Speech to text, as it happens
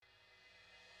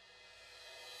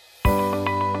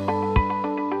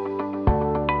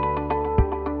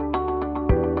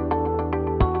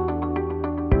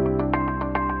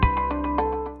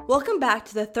Welcome back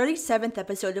to the 37th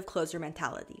episode of Closer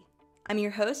Mentality. I'm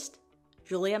your host,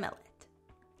 Julia Millett.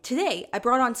 Today, I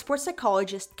brought on sports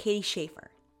psychologist Katie Shaffer.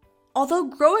 Although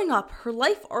growing up, her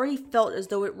life already felt as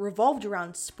though it revolved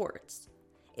around sports.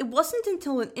 It wasn't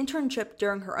until an internship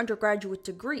during her undergraduate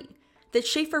degree that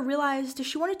Shaffer realized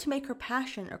she wanted to make her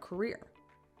passion a career.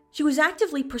 She was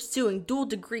actively pursuing dual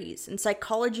degrees in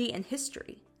psychology and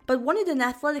history, but wanted an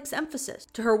athletics emphasis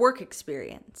to her work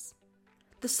experience.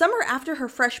 The summer after her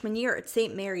freshman year at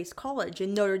St. Mary's College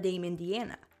in Notre Dame,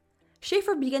 Indiana,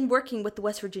 Shaffer began working with the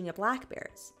West Virginia Black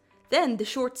Bears, then the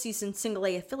short-season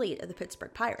single-A affiliate of the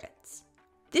Pittsburgh Pirates.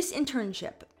 This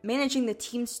internship, managing the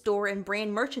team's store and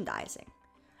brand merchandising,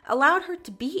 allowed her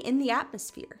to be in the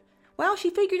atmosphere while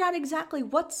she figured out exactly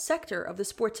what sector of the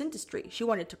sports industry she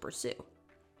wanted to pursue.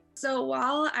 So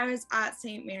while I was at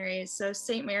St. Mary's,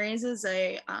 St. Mary's is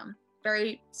a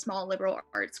very small liberal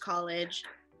arts college.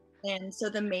 And so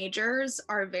the majors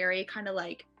are very kind of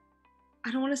like,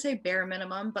 I don't want to say bare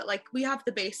minimum, but like we have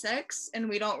the basics and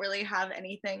we don't really have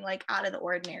anything like out of the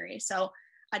ordinary. So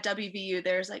at WVU,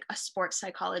 there's like a sports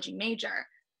psychology major,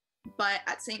 but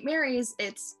at St. Mary's,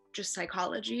 it's just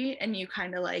psychology and you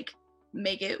kind of like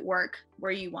make it work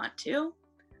where you want to.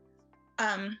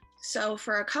 So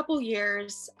for a couple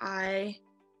years, I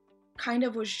kind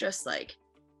of was just like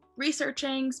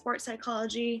researching sports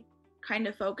psychology, kind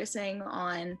of focusing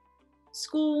on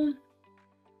school,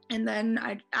 and then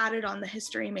I added on the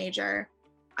history major.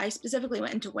 I specifically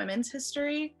went into women's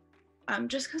history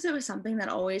just because it was something that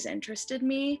always interested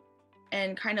me,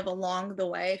 and kind of along the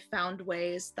way found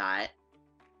ways that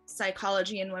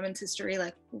psychology and women's history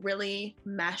like really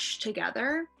mesh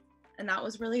together, and that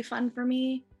was really fun for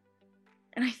me.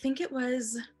 And I think it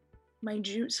was my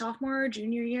sophomore or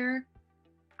junior year,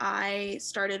 I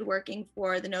started working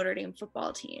for the Notre Dame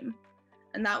football team.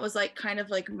 And that was like kind of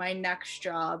like my next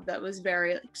job that was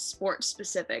very like sport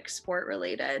specific, sport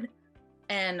related.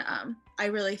 And I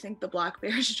really think the Black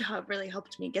Bears job really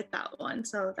helped me get that one.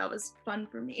 So that was fun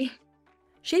for me.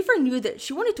 Shaffer knew that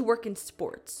she wanted to work in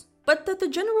sports, but that the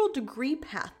general degree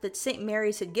path that St.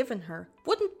 Mary's had given her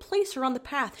wouldn't place her on the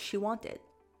path she wanted.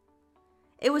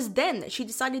 It was then that she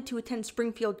decided to attend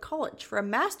Springfield College for a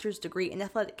master's degree in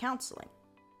athletic counseling.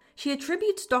 She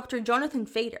attributes Dr. Jonathan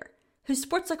Fader, whose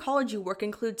sports psychology work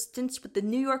includes stints with the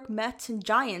New York Mets and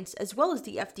Giants as well as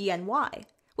the FDNY,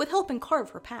 with helping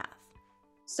carve her path.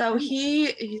 So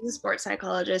he's a sports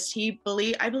psychologist. I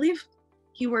believe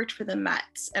he worked for the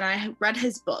Mets, and I read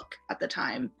his book at the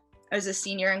time. I was a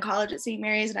senior in college at St.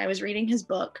 Mary's, and I was reading his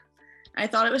book. I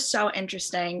thought it was so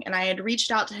interesting, and I had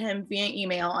reached out to him via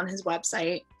email on his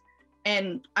website,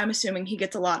 and I'm assuming he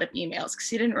gets a lot of emails because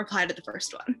he didn't reply to the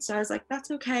first one. So I was like, that's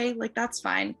okay, like that's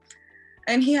fine.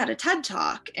 And he had a TED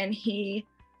Talk, and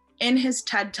in his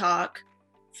TED Talk,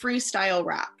 freestyle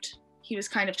rapped. He was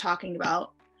kind of talking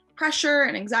about pressure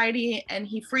and anxiety, and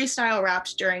he freestyle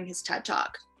rapped during his TED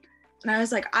Talk. And I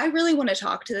was like, I really want to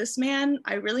talk to this man.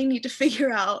 I really need to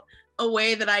figure out a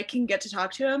way that I can get to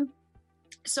talk to him.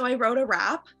 So I wrote a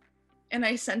rap, and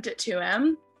I sent it to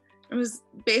him. It was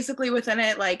basically within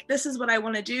it, like, this is what I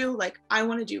want to do. Like, I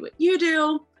want to do what you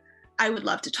do. I would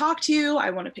love to talk to you. I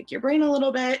want to pick your brain a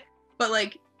little bit. But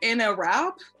like in a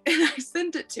rap, and I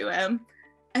sent it to him,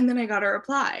 and then I got a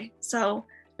reply. So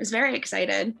I was very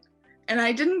excited. And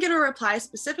I didn't get a reply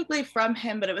specifically from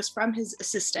him, but it was from his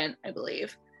assistant, I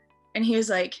believe. And he was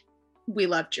like, we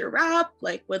loved your rap,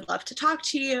 like would love to talk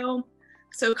to you.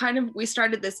 So kind of we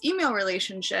started this email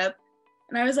relationship,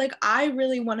 and I was like, I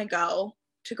really want to go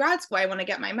to grad school. I want to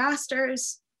get my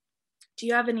master's. Do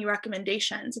you have any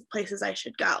recommendations of places I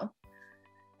should go?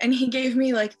 And he gave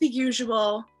me like the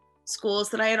usual schools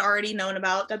that I had already known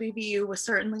about. WVU was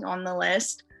certainly on the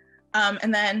list.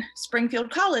 And then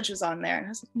Springfield College was on there. And I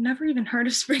was like, never even heard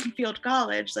of Springfield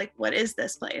College. Like, what is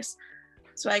this place?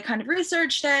 So I kind of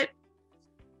researched it.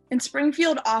 And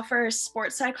Springfield offers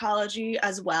sports psychology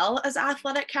as well as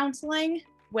athletic counseling,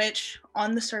 which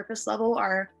on the surface level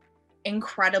are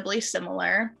incredibly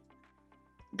similar.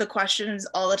 The question is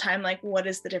all the time, like, what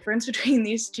is the difference between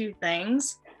these two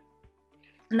things?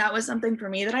 And that was something for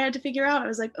me that I had to figure out. I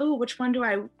was like, oh, which one do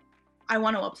I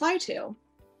want to apply to?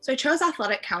 So I chose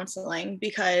athletic counseling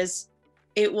because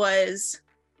it's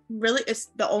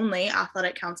the only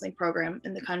athletic counseling program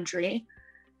in the country.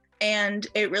 And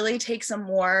it really takes a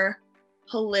more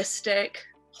holistic,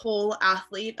 whole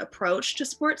athlete approach to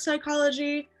sports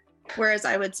psychology. Whereas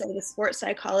I would say the sports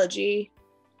psychology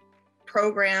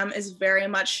program is very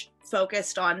much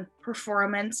focused on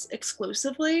performance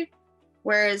exclusively.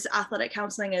 Whereas athletic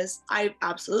counseling is, I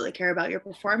absolutely care about your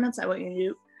performance. I want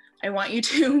you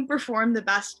to perform the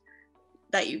best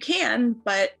that you can,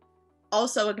 but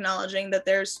also acknowledging that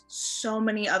there's so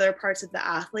many other parts of the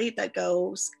athlete that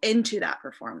goes into that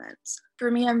performance. For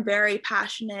me, I'm very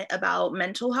passionate about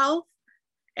mental health,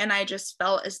 and I just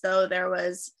felt as though there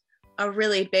was a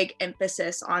really big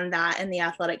emphasis on that in the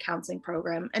athletic counseling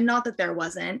program. And not that there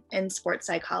wasn't in sports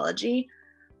psychology,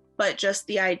 but just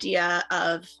the idea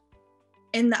of,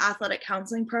 in the athletic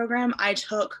counseling program, I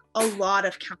took a lot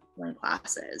of counseling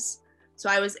classes. So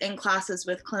I was in classes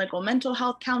with clinical mental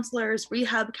health counselors,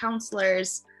 rehab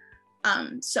counselors.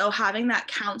 So having that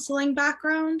counseling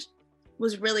background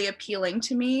was really appealing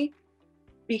to me,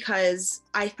 because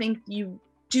I think you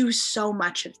do so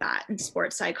much of that in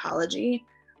sports psychology,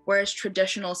 whereas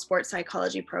traditional sports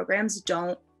psychology programs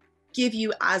don't give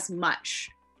you as much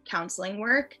counseling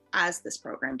work as this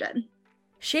program did.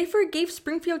 Shaffer gave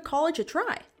Springfield College a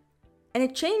try, and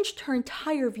it changed her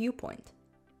entire viewpoint.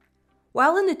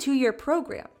 While in the 2-year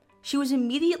program, she was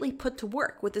immediately put to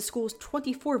work with the school's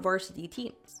 24 varsity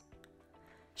teams.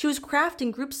 She was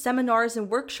crafting group seminars and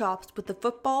workshops with the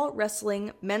football,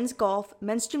 wrestling, men's golf,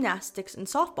 men's gymnastics, and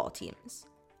softball teams.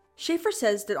 Shaffer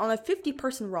says that on a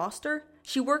 50-person roster,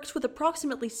 she works with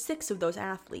approximately 6 of those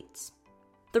athletes.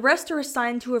 The rest are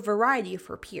assigned to a variety of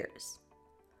her peers.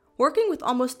 Working with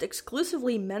almost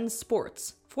exclusively men's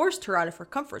sports forced her out of her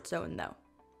comfort zone, though.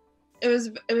 It was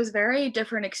a very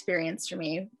different experience for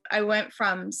me. I went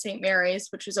from St.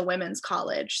 Mary's, which was a women's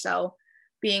college, so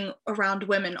being around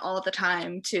women all the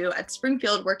time, to at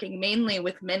Springfield working mainly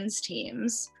with men's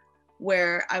teams,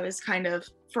 where I was kind of,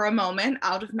 for a moment,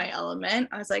 out of my element.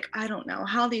 I was like, I don't know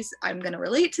how I'm going to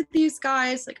relate to these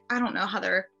guys. Like, I don't know how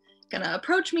they're going to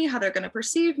approach me, how they're going to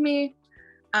perceive me,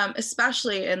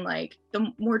 especially in like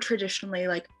the more traditionally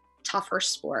like tougher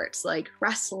sports like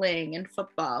wrestling and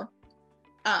football.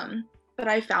 But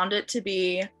I found it to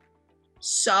be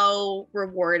so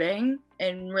rewarding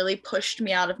and really pushed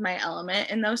me out of my element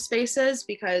in those spaces,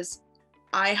 because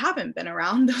I haven't been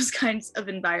around those kinds of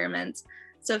environments.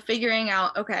 So figuring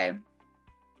out, okay,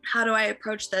 how do I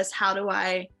approach this? How do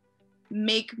I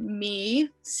make me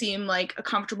seem like a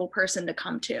comfortable person to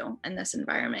come to in this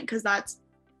environment? Because that's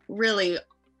really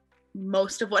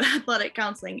most of what athletic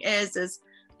counseling is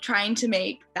trying to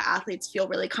make the athletes feel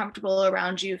really comfortable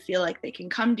around you, feel like they can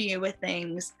come to you with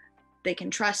things, they can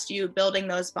trust you, building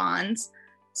those bonds.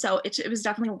 So it was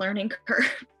definitely a learning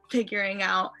curve, figuring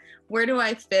out where do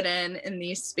I fit in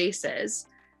these spaces.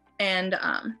 And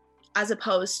as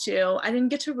opposed to, I didn't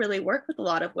get to really work with a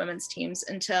lot of women's teams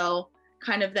until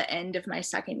kind of the end of my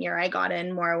second year. I got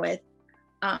in more with,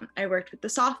 I worked with the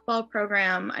softball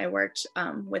program, I worked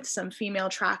with some female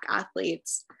track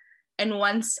athletes. And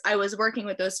once I was working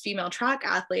with those female track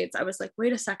athletes, I was like,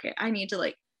 wait a second, I need to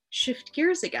like shift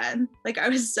gears again. Like I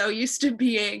was so used to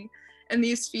being in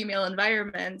these female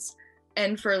environments.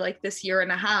 And for like this year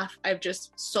and a half, I've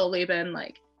just solely been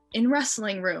like in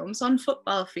wrestling rooms, on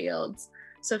football fields.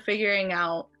 So figuring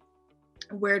out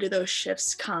where do those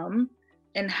shifts come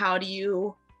and how do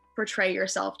you portray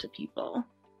yourself to people?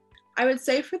 I would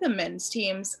say for the men's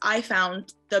teams, I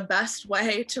found the best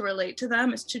way to relate to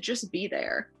them is to just be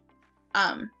there.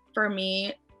 For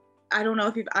me, I don't know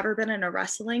if you've ever been in a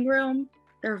wrestling room.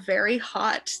 They're very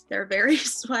hot. They're very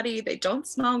sweaty. They don't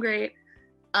smell great.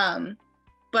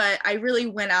 But I really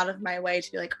went out of my way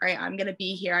to be like, all right, I'm going to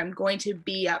be here. I'm going to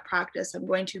be at practice. I'm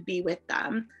going to be with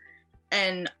them.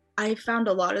 And I found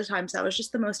a lot of times that was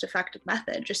just the most effective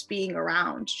method, just being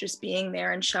around, just being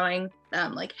there and showing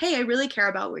them like, hey, I really care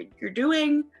about what you're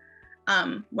doing.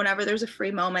 Whenever there's a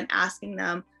free moment, asking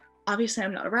them, obviously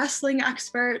I'm not a wrestling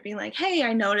expert, being like, hey,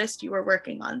 I noticed you were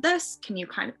working on this. Can you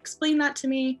kind of explain that to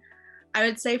me? I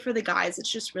would say for the guys,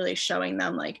 it's just really showing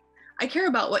them like, I care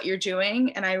about what you're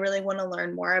doing and I really want to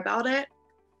learn more about it.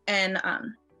 And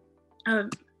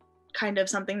kind of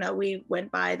something that we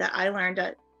went by that I learned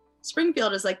at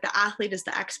Springfield is like the athlete is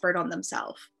the expert on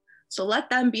themselves. So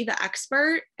let them be the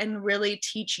expert and really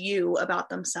teach you about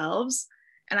themselves.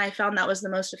 And I found that was the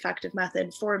most effective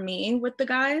method for me with the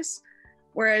guys.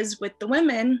 Whereas with the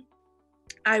women,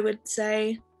 I would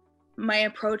say my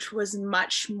approach was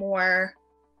much more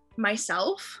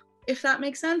myself, if that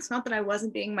makes sense. Not that I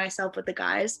wasn't being myself with the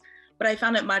guys, but I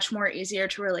found it much more easier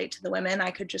to relate to the women. I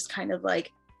could just kind of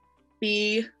like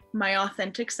be my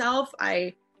authentic self.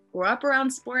 I grew up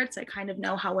around sports. I kind of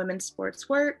know how women's sports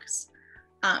works.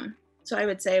 So I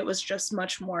would say it was just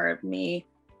much more of me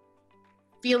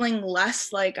feeling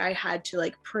less like I had to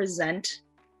like present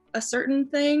a certain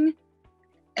thing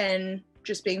and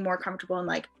just being more comfortable in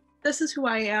like, this is who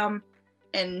I am,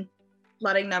 and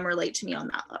letting them relate to me on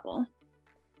that level.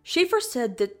 Shaffer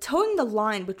said that towing the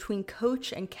line between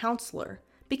coach and counselor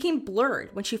became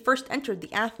blurred when she first entered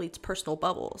the athletes' personal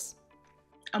bubbles.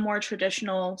 a more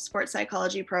traditional sports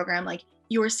psychology program, like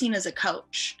you were seen as a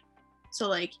coach. So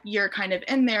like you're kind of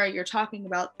in there, you're talking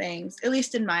about things, at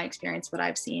least in my experience, what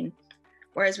I've seen.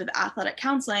 Whereas with athletic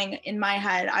counseling, in my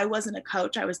head, I wasn't a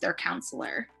coach, I was their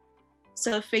counselor.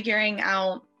 So figuring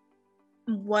out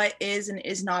what is and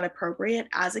is not appropriate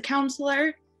as a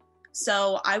counselor.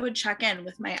 So I would check in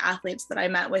with my athletes that I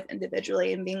met with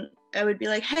individually and I would be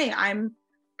like, hey, I'm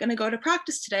gonna go to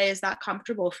practice today. Is that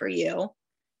comfortable for you?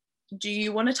 Do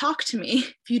you want to talk to me?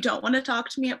 If you don't want to talk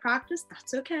to me at practice,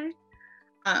 that's okay.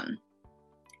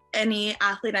 Any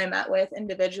athlete I met with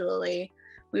individually,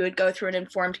 we would go through an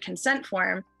informed consent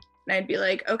form and I'd be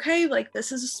like, okay, like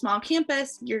this is a small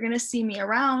campus. You're going to see me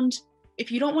around. If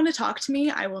you don't want to talk to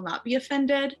me, I will not be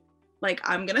offended. Like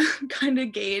I'm going to kind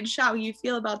of gauge how you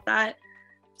feel about that.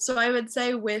 So I would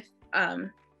say with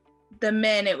the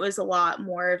men, it was a lot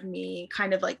more of me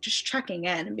kind of like just checking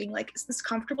in and being like, is this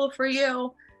comfortable for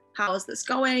you? How is this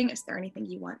going? Is there anything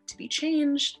you want to be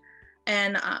changed?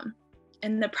 And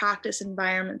in the practice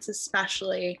environments,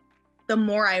 especially, the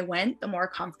more I went, the more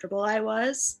comfortable I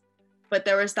was. But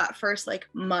there was that first like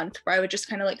month where I would just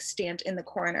kind of like stand in the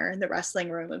corner in the wrestling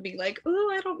room and be like,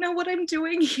 oh, I don't know what I'm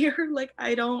doing here. Like,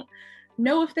 I don't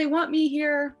know if they want me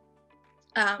here.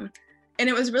 And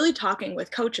it was really talking with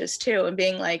coaches too and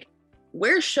being like,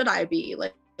 where should I be?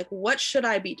 Like what should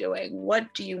I be doing?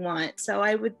 What do you want? So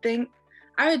I would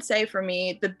say for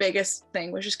me, the biggest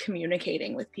thing was just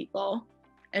communicating with people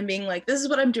and being like, this is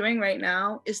what I'm doing right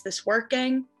now. Is this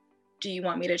working? Do you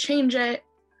want me to change it?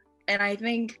 And I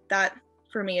think that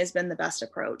for me has been the best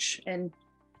approach. And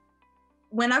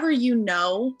whenever you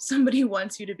know somebody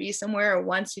wants you to be somewhere or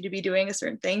wants you to be doing a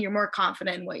certain thing, you're more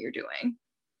confident in what you're doing.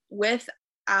 With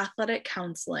athletic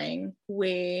counseling,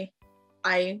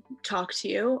 I talk to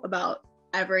you about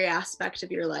every aspect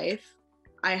of your life.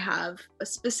 I have a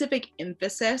specific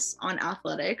emphasis on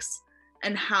athletics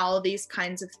and how these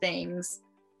kinds of things,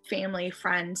 family,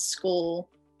 friends, school,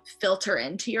 filter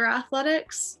into your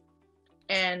athletics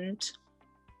and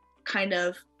kind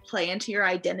of play into your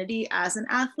identity as an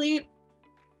athlete.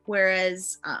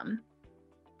 Whereas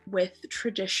with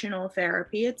traditional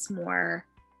therapy, it's more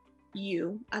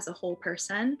you as a whole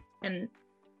person. And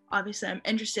obviously I'm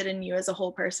interested in you as a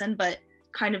whole person, but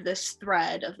kind of this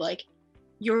thread of like,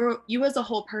 you as a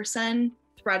whole person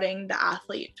threading the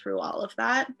athlete through all of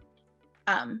that.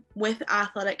 With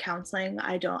athletic counseling,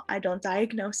 I don't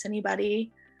diagnose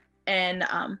anybody. And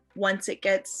once it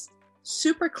gets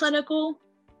super clinical,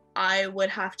 I would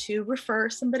have to refer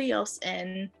somebody else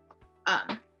in.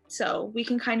 So we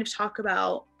can kind of talk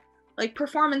about like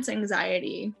performance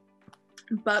anxiety.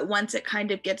 But once it kind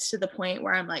of gets to the point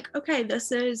where I'm like, okay,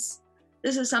 this is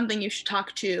something you should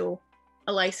talk to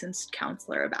a licensed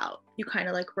counselor about. You kind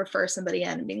of like refer somebody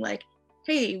in and being like,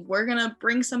 hey, we're going to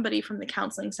bring somebody from the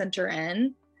counseling center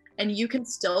in and you can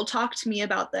still talk to me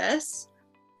about this,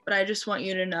 but I just want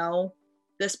you to know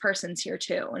this person's here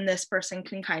too. And this person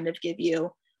can kind of give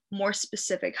you more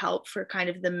specific help for kind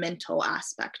of the mental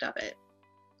aspect of it.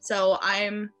 So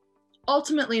I'm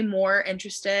ultimately more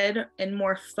interested and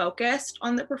more focused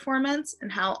on the performance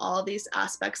and how all these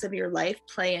aspects of your life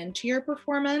play into your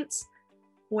performance,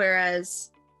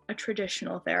 whereas a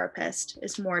traditional therapist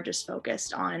is more just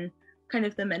focused on kind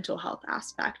of the mental health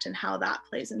aspect and how that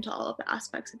plays into all of the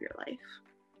aspects of your life.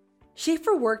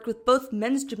 Shaffer worked with both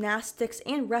men's gymnastics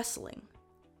and wrestling,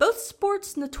 both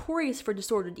sports notorious for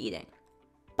disordered eating.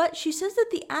 But she says that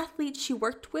the athletes she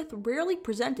worked with rarely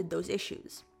presented those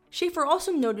issues. Shaffer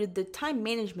also noted that time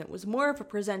management was more of a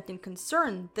presenting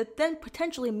concern that then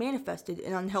potentially manifested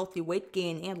in unhealthy weight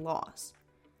gain and loss.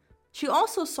 She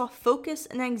also saw focus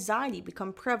and anxiety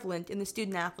become prevalent in the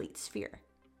student-athlete sphere.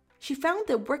 She found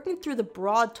that working through the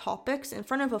broad topics in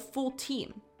front of a full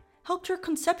team helped her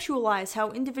conceptualize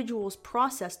how individuals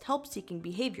processed help-seeking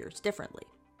behaviors differently.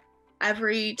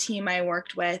 Every team I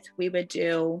worked with, we would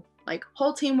do like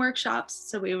whole team workshops.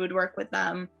 So we would work with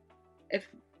them. If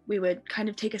we would kind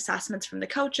of take assessments from the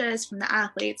coaches, from the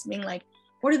athletes, being like,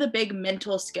 what are the big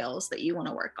mental skills that you want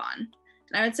to work on?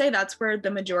 And I would say that's where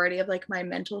the majority of like my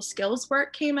mental skills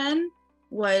work came in,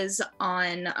 was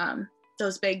on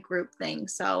those big group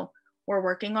things. So we're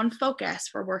working on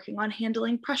focus, we're working on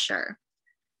handling pressure.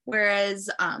 Whereas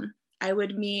I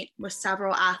would meet with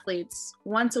several athletes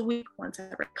once a week, once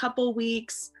every couple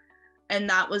weeks. And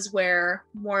that was where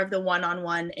more of the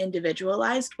one-on-one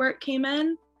individualized work came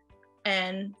in.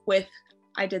 And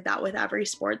I did that with every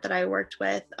sport that I worked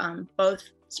with, both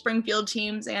Springfield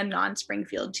teams and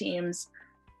non-Springfield teams.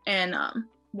 And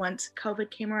once COVID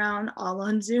came around, all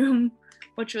on Zoom,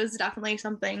 which was definitely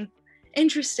something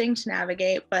interesting to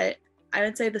navigate. But I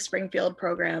would say the Springfield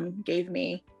program gave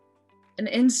me an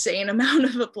insane amount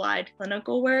of applied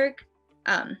clinical work.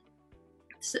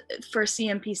 For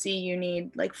CMPC, you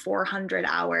need like 400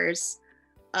 hours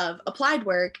of applied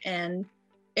work, and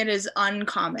it is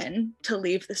uncommon to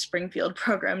leave the Springfield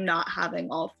program not having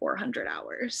all 400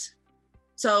 hours.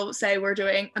 So say we're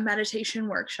doing a meditation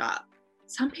workshop.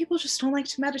 Some people just don't like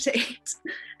to meditate,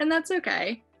 and that's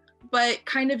okay. But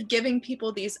kind of giving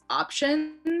people these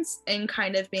options and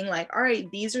kind of being like, all right,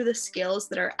 these are the skills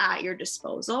that are at your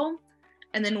disposal.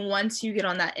 And then once you get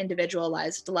on that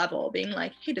individualized level, being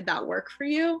like, hey, did that work for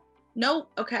you? No?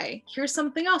 Okay, here's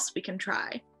something else we can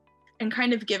try. And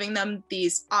kind of giving them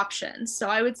these options. So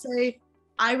I would say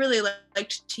I really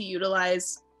liked to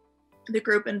utilize the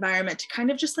group environment to kind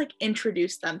of just like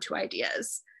introduce them to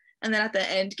ideas. And then at the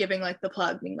end, giving like the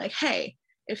plug, being like, hey,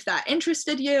 if that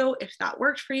interested you, if that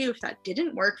worked for you, if that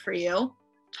didn't work for you,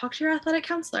 talk to your athletic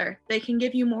counselor. They can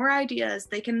give you more ideas.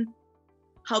 They can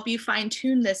help you fine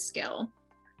tune this skill.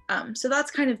 So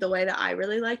that's kind of the way that I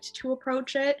really liked to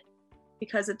approach it,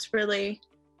 because it's really,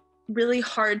 really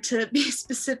hard to be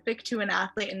specific to an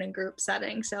athlete in a group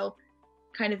setting. So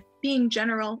kind of being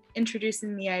general,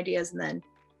 introducing the ideas, and then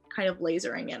kind of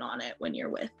lasering in on it when you're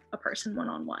with a person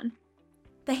one-on-one.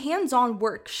 The hands-on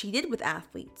work she did with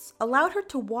athletes allowed her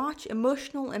to watch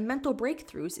emotional and mental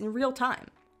breakthroughs in real time.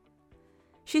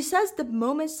 She says the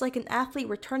moments like an athlete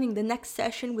returning the next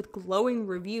session with glowing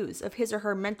reviews of his or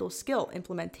her mental skill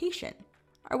implementation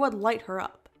are what light her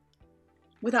up.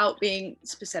 Without being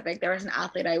specific, there was an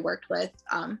athlete I worked with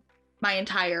my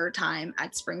entire time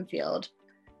at Springfield.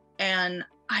 And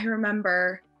I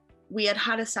remember we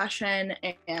had a session,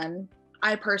 and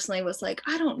I personally was like,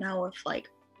 I don't know if like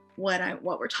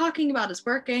what we're talking about is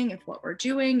working, if what we're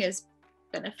doing is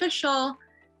beneficial.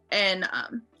 And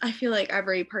I feel like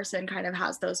every person kind of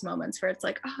has those moments where it's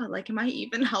like, oh, like, am I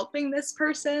even helping this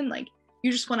person? Like,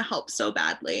 you just want to help so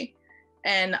badly.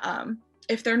 And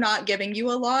if they're not giving you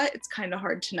a lot, it's kind of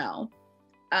hard to know.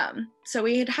 So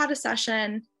we had a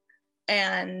session,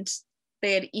 and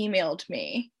they had emailed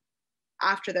me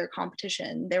after their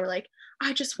competition. They were like,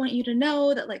 I just want you to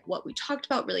know that like what we talked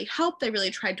about really helped. They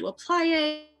really tried to apply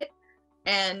it,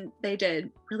 and they did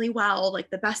really well, like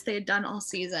the best they had done all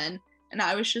season. And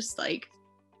I was just like,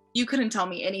 you couldn't tell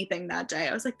me anything that day.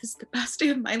 I was like, this is the best day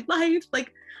of my life.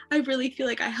 Like, I really feel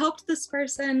like I helped this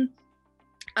person.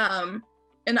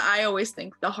 And I always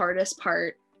think the hardest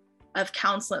part of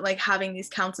counseling, like having these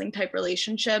counseling type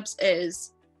relationships,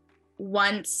 is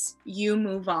once you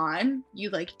move on,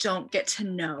 you like don't get to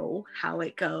know how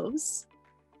it goes.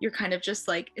 You're kind of just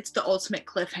like, it's the ultimate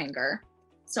cliffhanger.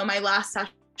 So my last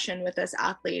session with this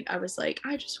athlete, I was like,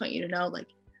 I just want you to know, like,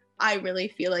 I really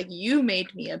feel like you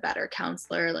made me a better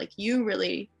counselor. Like, you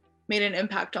really made an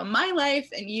impact on my life,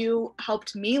 and you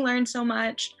helped me learn so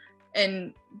much.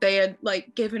 And they had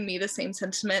like given me the same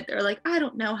sentiment. They're like, I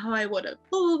don't know how I would have,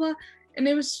 blah, blah, blah. And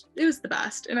it was the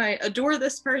best. And I adore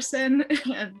this person.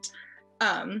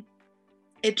 And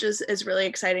it just is really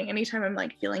exciting. Anytime I'm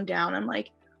like feeling down, I'm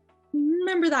like,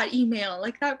 remember that email?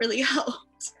 Like, that really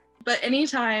helped. But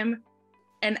anytime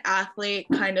an athlete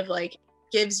kind of like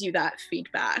gives you that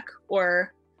feedback,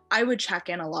 or I would check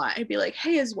in a lot. I'd be like,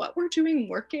 hey, is what we're doing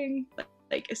working?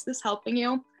 Like, is this helping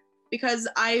you? Because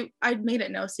I made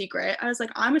it no secret. I was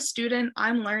like, I'm a student,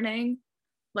 I'm learning.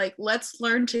 Like, let's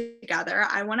learn together.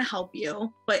 I want to help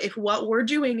you. But if what we're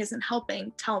doing isn't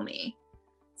helping, tell me.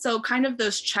 So kind of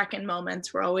those check-in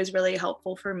moments were always really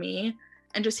helpful for me,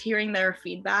 and just hearing their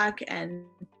feedback. And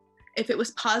if it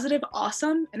was positive,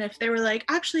 awesome. And if they were like,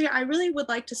 actually, I really would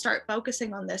like to start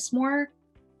focusing on this more,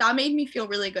 that made me feel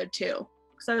really good too.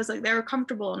 Because I was like, they were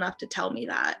comfortable enough to tell me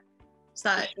that. So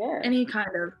that any kind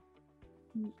of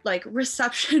like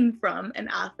reception from an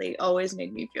athlete always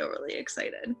made me feel really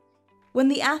excited. When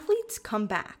the athletes come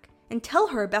back and tell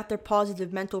her about their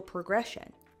positive mental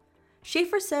progression,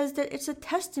 Shaffer says that it's a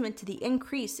testament to the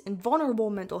increase in vulnerable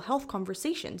mental health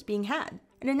conversations being had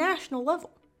at a national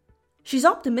level. She's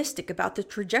optimistic about the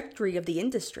trajectory of the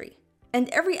industry, and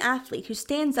every athlete who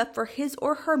stands up for his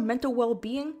or her mental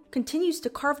well-being continues to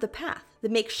carve the path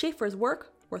that makes Shaffer's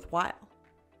work worthwhile.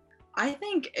 I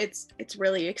think it's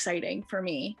really exciting for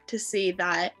me to see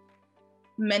that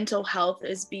mental health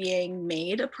is being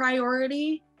made a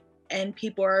priority, and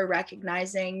people are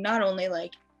recognizing not only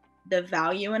like the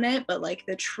value in it, but like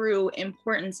the true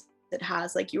importance it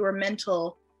has. Like, your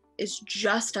mental is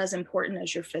just as important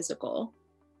as your physical.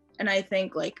 And I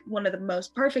think like one of the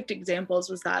most perfect examples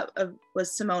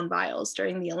was Simone Biles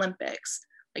during the Olympics.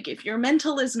 Like, if your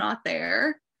mental is not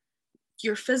there,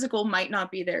 your physical might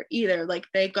not be there either. Like,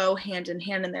 they go hand in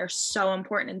hand, and they're so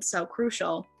important and so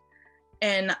crucial.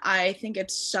 And I think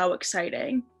it's so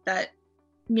exciting that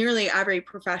nearly every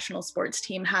professional sports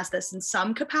team has this in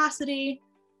some capacity.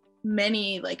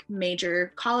 Many like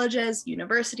major colleges,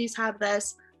 universities have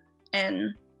this.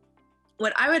 And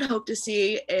what I would hope to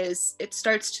see is it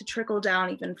starts to trickle down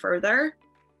even further.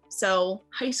 So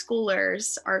high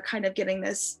schoolers are kind of getting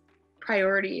this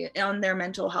priority on their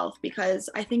mental health, because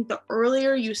I think the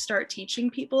earlier you start teaching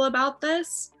people about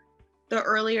this, the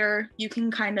earlier you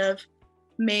can kind of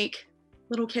make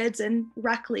little kids in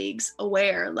rec leagues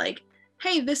aware, like,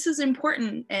 hey, this is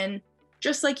important. And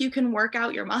just like you can work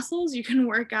out your muscles, you can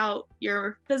work out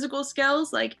your physical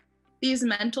skills, like these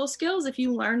mental skills, if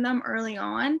you learn them early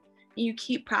on, you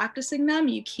keep practicing them,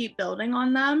 you keep building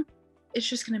on them, it's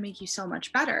just going to make you so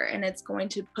much better. And it's going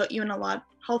to put you in a lot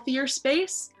healthier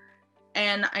space.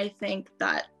 And I think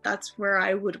that that's where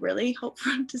I would really hope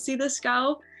to see this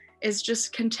go, is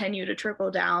just continue to trickle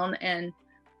down. And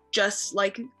just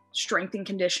like strength and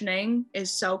conditioning is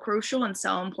so crucial and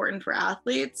so important for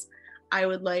athletes, I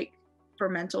would like for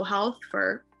mental health,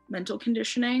 for mental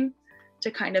conditioning,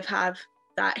 to kind of have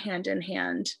that hand in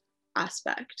hand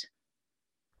aspect.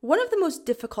 One of the most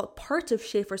difficult parts of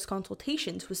Shaffer's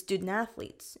consultations with student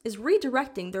athletes is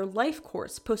redirecting their life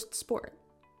course post-sport.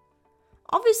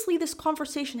 Obviously, this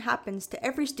conversation happens to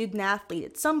every student athlete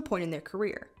at some point in their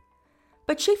career,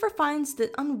 but Shaffer finds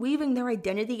that unweaving their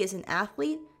identity as an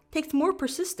athlete takes more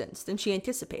persistence than she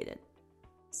anticipated.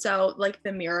 So, like,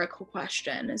 the miracle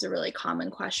question is a really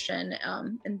common question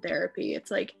in therapy.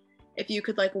 It's like, if you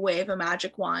could like wave a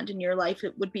magic wand in your life,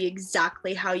 it would be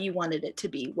exactly how you wanted it to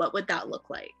be. What would that look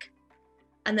like?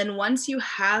 And then once you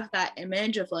have that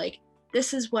image of like,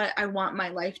 this is what I want my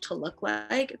life to look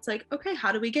like, it's like, okay,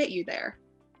 how do we get you there?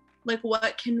 Like,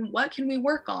 what can we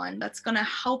work on that's going to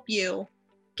help you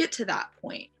get to that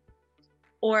point?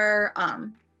 Or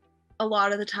a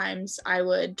lot of the times I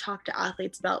would talk to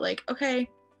athletes about like, okay,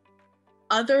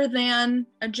 other than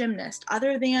a gymnast,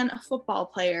 other than a football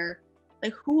player,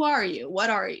 like, who are you?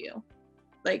 What are you?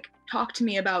 Like, talk to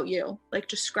me about you. Like,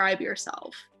 describe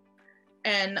yourself.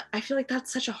 And I feel like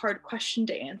that's such a hard question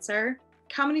to answer.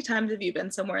 How many times have you been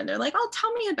somewhere and they're like, oh,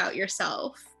 tell me about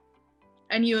yourself?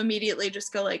 And you immediately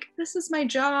just go like, this is my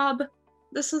job.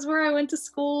 This is where I went to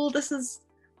school. This is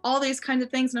all these kinds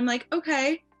of things. And I'm like,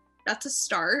 okay, that's a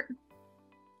start.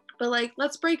 But like,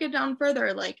 let's break it down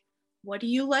further. Like, what do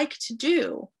you like to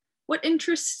do? What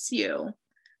interests you?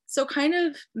 So kind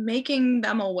of making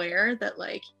them aware that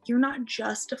like, you're not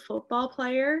just a football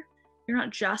player. You're not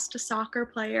just a soccer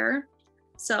player.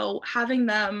 So having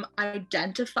them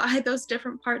identify those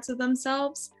different parts of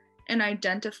themselves and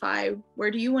identify,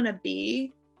 where do you want to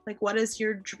be? Like, what does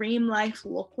your dream life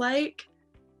look like?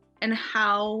 And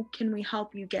how can we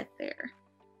help you get there?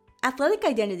 Athletic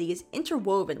identity is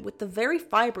interwoven with the very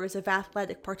fibers of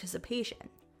athletic participation.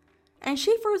 And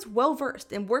Shaffer is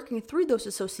well-versed in working through those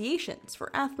associations for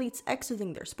athletes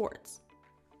exiting their sports.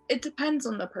 It depends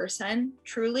on the person,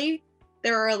 truly.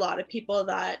 There are a lot of people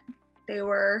that they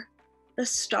were the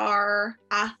star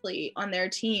athlete on their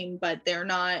team, but they're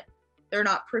not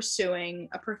pursuing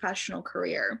a professional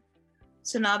career.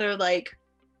 So now they're like,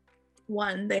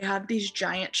 one, they have these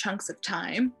giant chunks of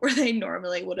time where they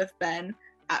normally would have been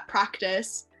at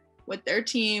practice with their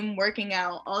team, working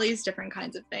out, all these different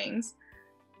kinds of things.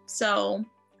 So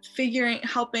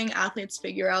helping athletes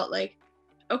figure out like,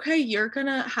 okay, you're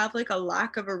gonna have like a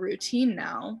lack of a routine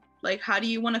now. Like, how do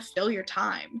you want to fill your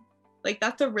time? Like,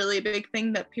 that's a really big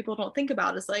thing that people don't think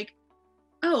about, is like,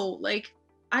 oh, like,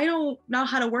 I don't know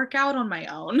how to work out on my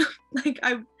own. Like,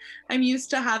 I'm used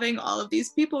to having all of these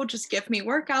people just give me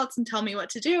workouts and tell me what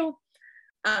to do.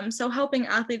 So helping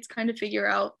athletes kind of figure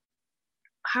out,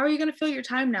 how are you going to fill your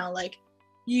time now? Like,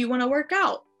 you want to work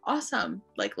out. Awesome.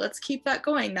 Like, let's keep that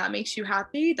going. That makes you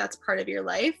happy. That's part of your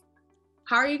life.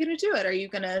 How are you going to do it? Are you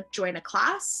going to join a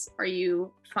class? Are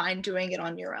you fine doing it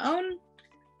on your own?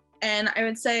 And I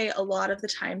would say a lot of the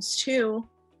times too,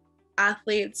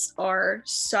 athletes are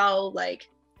so like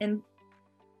in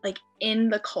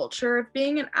the culture of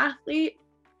being an athlete,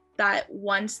 that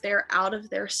once they're out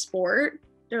of their sport,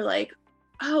 they're like,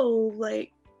 oh,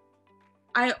 like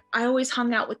I always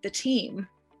hung out with the team.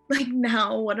 Like,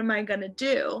 now what am I gonna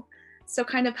do? So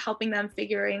kind of helping them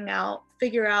figure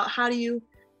out how do you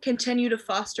continue to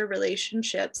foster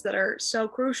relationships that are so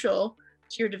crucial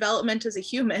to your development as a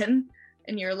human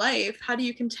in your life. How do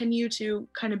you continue to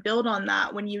kind of build on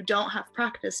that when you don't have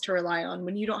practice to rely on,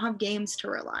 when you don't have games to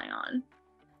rely on?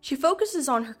 She focuses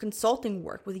on her consulting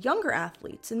work with younger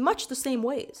athletes in much the same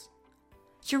ways.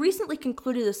 She recently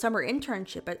concluded a summer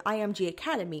internship at IMG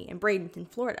Academy in Bradenton,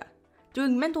 Florida,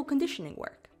 doing mental conditioning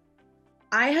work.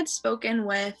 I had spoken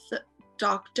with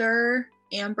Dr.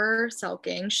 Amber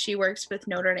Selking. She works with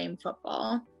Notre Dame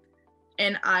football.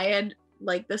 And I had,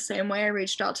 like, the same way I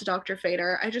reached out to Dr.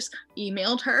 Fader, I just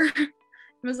emailed her and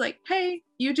was like, hey,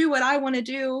 you do what I want to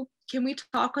do. Can we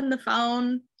talk on the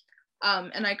phone?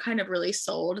 And I kind of really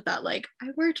sold that, like, I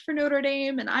worked for Notre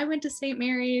Dame and I went to St.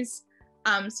 Mary's.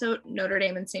 So Notre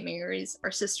Dame and St. Mary's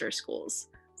are sister schools.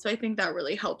 So I think that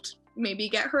really helped maybe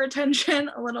get her attention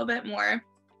a little bit more.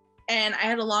 And I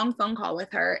had a long phone call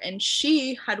with her, and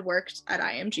she had worked at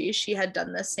IMG. She had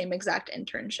done this same exact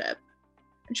internship.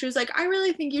 And she was like, I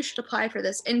really think you should apply for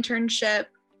this internship.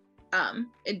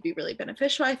 It'd be really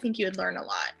beneficial. I think you would learn a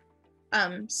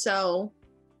lot. So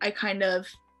I kind of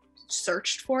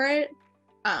searched for it.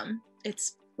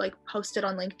 It's like posted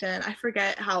on LinkedIn. I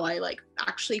forget how I like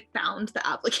actually found the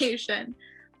application,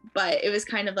 but it was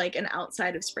kind of like an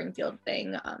outside of Springfield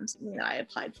thing, something that I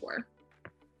applied for.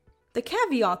 The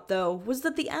caveat, though, was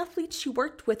that the athletes she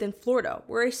worked with in Florida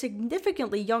were a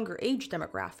significantly younger age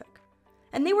demographic,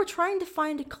 and they were trying to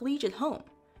find a collegiate home,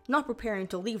 not preparing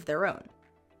to leave their own.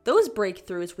 Those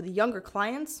breakthroughs with younger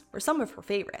clients were some of her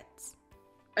favorites.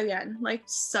 Again, like,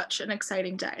 such an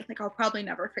exciting day. Like, I'll probably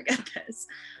never forget this.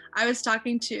 I was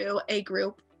talking to a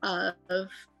group of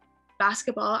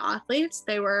basketball athletes.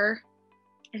 I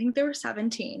think they were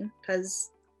 17,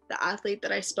 because the athlete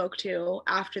that I spoke to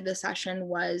after the session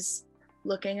was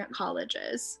looking at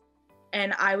colleges.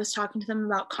 And I was talking to them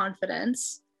about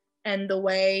confidence, and the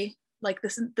way, like,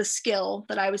 the skill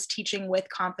that I was teaching with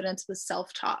confidence was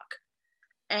self-talk.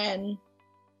 And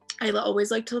I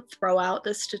always like to throw out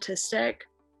this statistic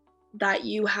that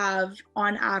you have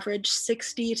on average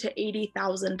 60 to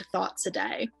 80,000 thoughts a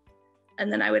day.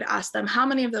 And then I would ask them, how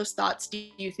many of those thoughts do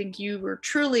you think you were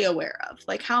truly aware of?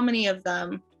 Like, how many of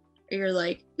them you're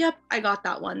like, yep, I got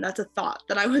that one. That's a thought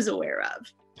that I was aware of.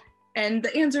 And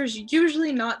the answer is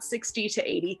usually not 60 to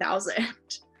 80,000.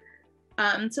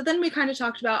 So then we kind of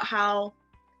talked about how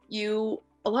you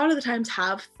a lot of the times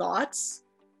have thoughts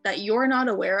that you're not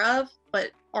aware of,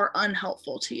 but are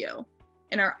unhelpful to you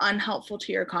and are unhelpful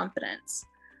to your confidence.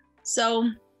 So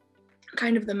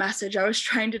kind of the message I was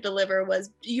trying to deliver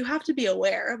was, you have to be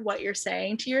aware of what you're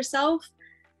saying to yourself.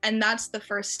 And that's the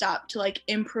first step to like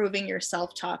improving your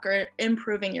self-talk or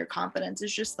improving your confidence,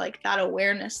 is just like that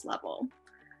awareness level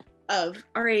of,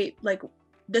 all right, like,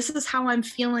 this is how I'm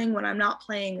feeling when I'm not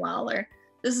playing well, or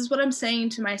this is what I'm saying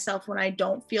to myself when I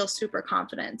don't feel super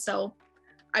confident. So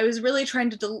I was really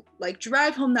trying to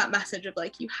drive home that message of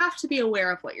like, you have to be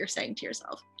aware of what you're saying to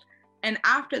yourself. And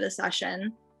after the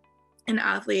session, an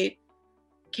athlete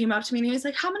came up to me and he was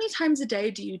like, how many times a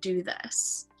day do you do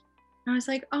this? And I was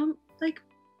like, like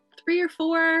 3 or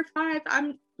 4 or 5,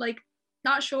 I'm like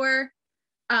not sure.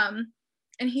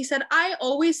 And he said, I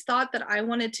always thought that I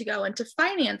wanted to go into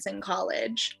finance in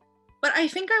college, but I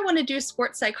think I want to do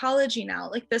sports psychology now.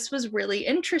 Like, this was really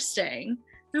interesting.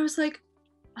 And I was like,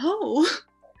 oh,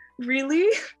 really?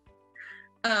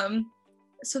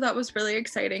 So that was really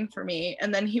exciting for me.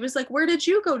 And then he was like, where did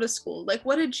you go to school? Like,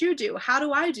 what did you do? How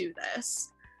do I do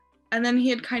this? And then he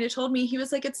had kind of told me, he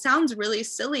was like, it sounds really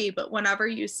silly, but whenever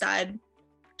you said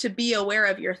to be aware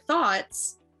of your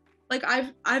thoughts, like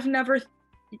I've never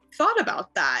thought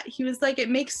about that. He was like, it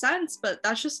makes sense, but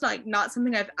that's just like not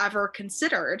something I've ever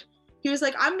considered. He was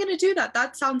like, I'm gonna do that.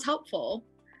 That sounds helpful.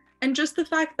 And just the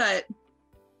fact that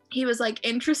he was like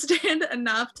interested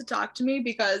enough to talk to me,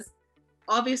 because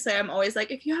obviously I'm always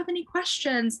like, if you have any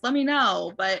questions, let me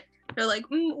know. But they're like,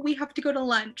 we have to go to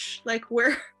lunch. Like,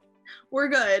 we're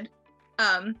good.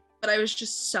 But I was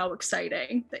just so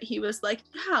exciting that he was like,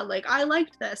 yeah, like, I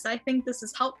liked this. I think this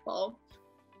is helpful.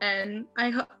 And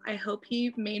I hope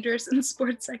he majors in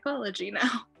sports psychology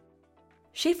now.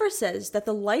 Shaffer says that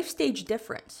the life stage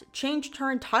difference changed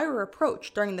her entire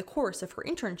approach during the course of her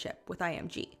internship with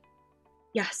IMG.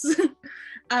 Yes.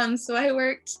 So I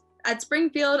worked at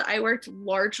Springfield. I worked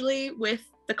largely with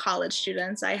the college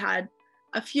students. I had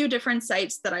a few different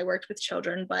sites that I worked with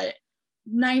children, but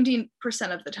 90%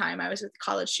 of the time I was with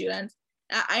college students.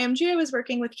 At IMG, I was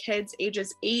working with kids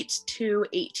ages 8 to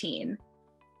 18.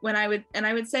 I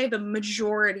would say the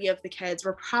majority of the kids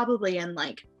were probably in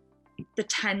like the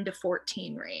 10 to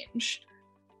 14 range.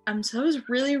 So it was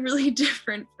really, really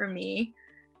different for me.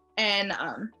 And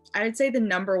I would say the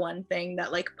number one thing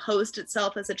that like posed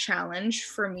itself as a challenge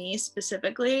for me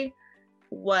specifically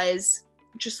was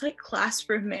just like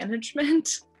classroom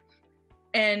management,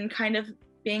 and kind of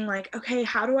being like, okay,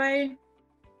 how do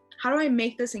I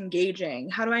make this engaging?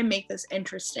 How do I make this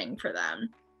interesting for them?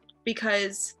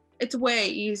 Because it's way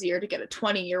easier to get a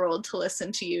 20-year-old to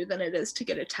listen to you than it is to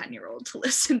get a 10-year-old to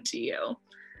listen to you.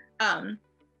 And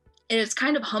it's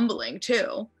kind of humbling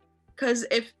too, Because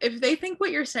if they think what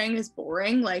you're saying is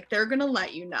boring, like they're gonna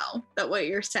let you know that what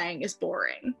you're saying is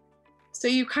boring. So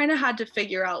you kind of had to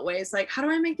figure out ways like, how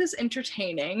do I make this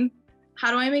entertaining?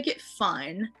 How do I make it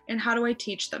fun? And how do I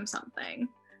teach them something?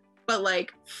 But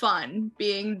like fun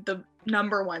being the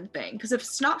number one thing, because if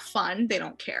it's not fun, they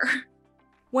don't care.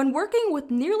 When working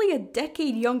with nearly a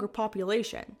decade younger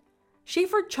population,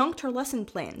 Shaffer chunked her lesson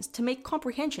plans to make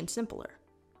comprehension simpler.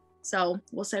 So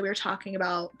we'll say we were talking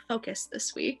about focus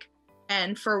this week.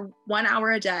 And for 1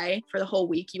 hour a day for the whole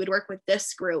week, you would work with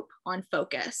this group on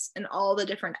focus and all the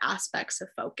different aspects of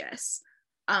focus.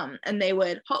 And they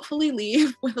would hopefully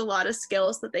leave with a lot of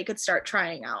skills that they could start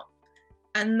trying out.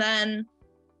 And then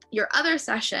your other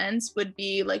sessions would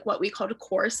be like what we called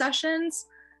core sessions.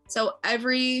 So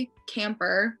every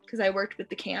camper, because I worked with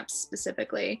the camps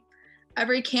specifically,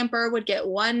 every camper would get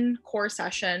one core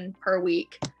session per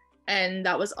week. And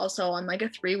that was also on like a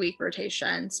 3-week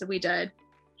rotation. So we did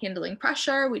handling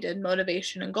pressure, we did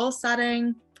motivation and goal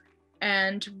setting,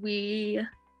 and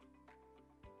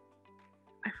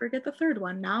I forget the third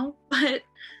one now, but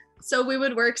so we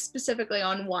would work specifically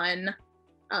on one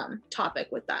topic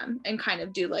with them and kind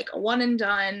of do like a one and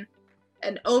done,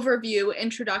 an overview,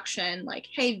 introduction, like,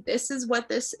 hey, this is what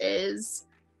this is.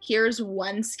 Here's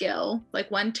one skill, like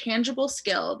one tangible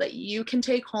skill that you can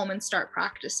take home and start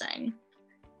practicing.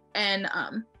 And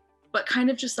but kind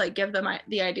of just like give them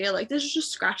the idea, like this is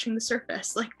just scratching the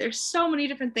surface. Like there's so many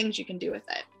different things you can do with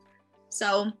it.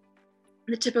 So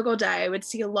the typical day, I would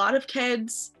see a lot of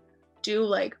kids do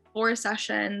like 4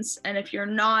 sessions. And if you're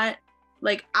not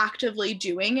like actively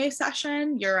doing a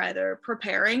session, you're either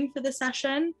preparing for the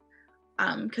session,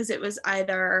 because it was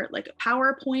either like a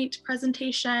PowerPoint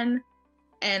presentation.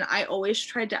 And I always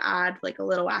tried to add like a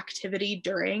little activity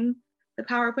during the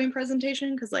PowerPoint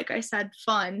presentation, because like I said,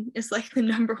 fun is like the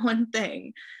number one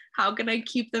thing. How can I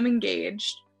keep them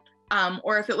engaged?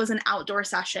 Or if it was an outdoor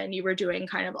session, you were doing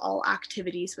kind of all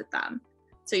activities with them.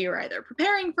 So you were either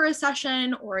preparing for a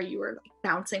session or you were like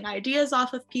bouncing ideas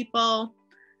off of people.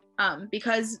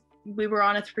 Because we were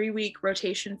on a 3-week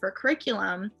rotation for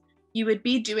curriculum, you would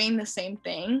be doing the same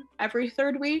thing every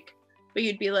 3rd week, but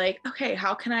you'd be like, okay,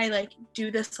 how can I like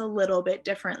do this a little bit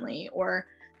differently? Or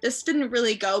this didn't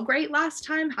really go great last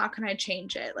time. How can I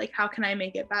change it? Like, how can I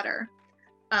make it better?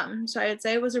 So I would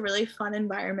say it was a really fun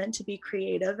environment to be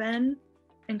creative in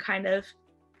and kind of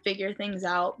figure things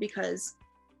out, because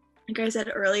like I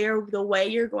said earlier, the way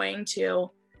you're going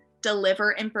to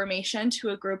deliver information to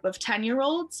a group of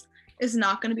 10-year-olds is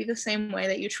not going to be the same way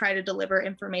that you try to deliver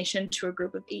information to a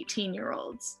group of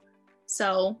 18-year-olds.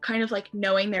 So kind of like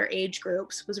knowing their age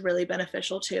groups was really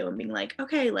beneficial too, and being like,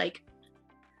 okay, like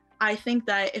I think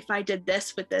that if I did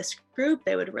this with this group,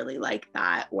 they would really like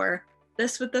that, or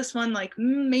this with this one, like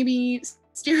maybe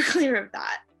steer clear of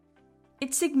that.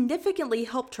 It significantly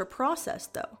helped her process,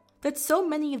 though, that so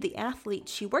many of the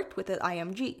athletes she worked with at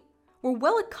IMG were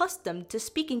well accustomed to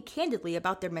speaking candidly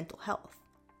about their mental health.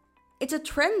 It's a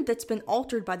trend that's been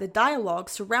altered by the dialogue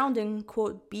surrounding,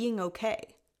 quote, being okay.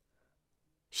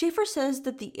 Shaffer says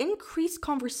that the increased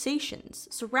conversations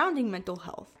surrounding mental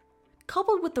health,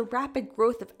 coupled with the rapid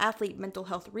growth of athlete mental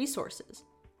health resources,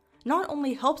 not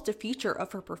only helps the future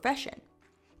of her profession,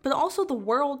 but also the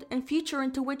world and future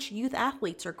into which youth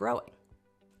athletes are growing.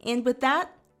 And with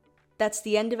that, that's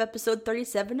the end of episode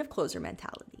 37 of Closer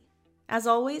Mentality. As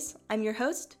always, I'm your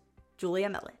host, Julia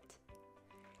Mellett.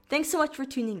 Thanks so much for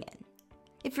tuning in.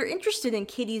 If you're interested in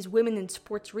Katie's women in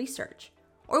sports research,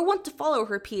 or want to follow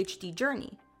her PhD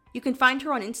journey, you can find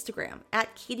her on Instagram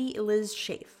at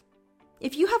KatieElizSchafe.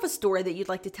 If you have a story that you'd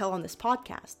like to tell on this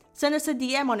podcast, send us a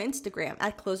DM on Instagram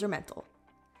at CloserMental.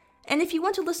 And if you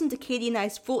want to listen to Katie and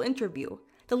I's full interview,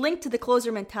 the link to the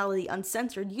Closer Mentality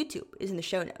Uncensored YouTube is in the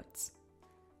show notes.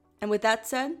 And with that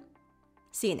said,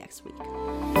 see you next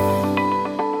week.